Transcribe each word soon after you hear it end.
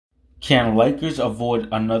Can Lakers avoid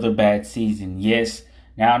another bad season? Yes.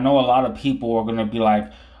 Now I know a lot of people are gonna be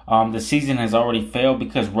like, the season has already failed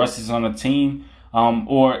because Russ is on the team.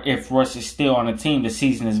 Or if Russ is still on the team, the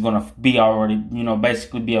season is gonna be already,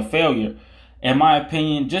 basically be a failure. In my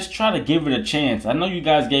opinion, just try to give it a chance. I know you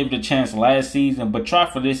guys gave it a chance last season, but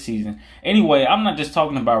try for this season. Anyway, I'm not just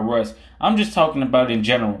talking about Russ. I'm just talking about in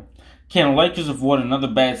general. Can Lakers avoid another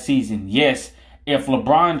bad season? Yes. If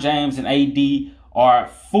LeBron James and AD are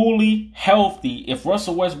fully healthy, if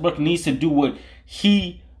Russell Westbrook needs to do what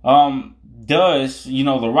he does,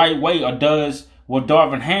 the right way, or does what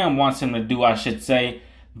Darvin Ham wants him to do, I should say,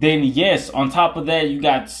 then yes, on top of that, you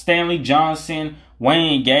got Stanley Johnson,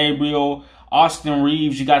 Wayne Gabriel, Austin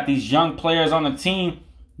Reeves, you got these young players on the team.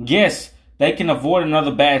 Yes, they can avoid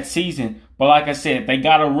another bad season. But like I said, they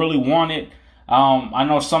got to really want it. I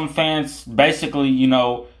know some fans basically,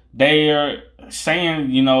 they're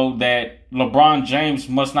saying, that LeBron James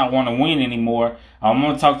must not want to win anymore. I'm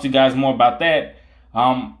going to talk to you guys more about that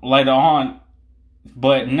later on.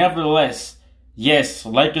 But nevertheless, yes,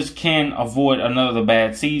 Lakers can avoid another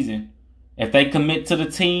bad season. If they commit to the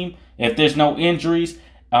team, if there's no injuries,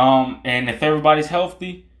 and if everybody's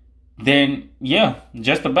healthy, then yeah,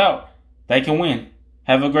 just about. They can win.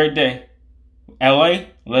 Have a great day. LA,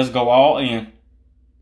 let's go all in.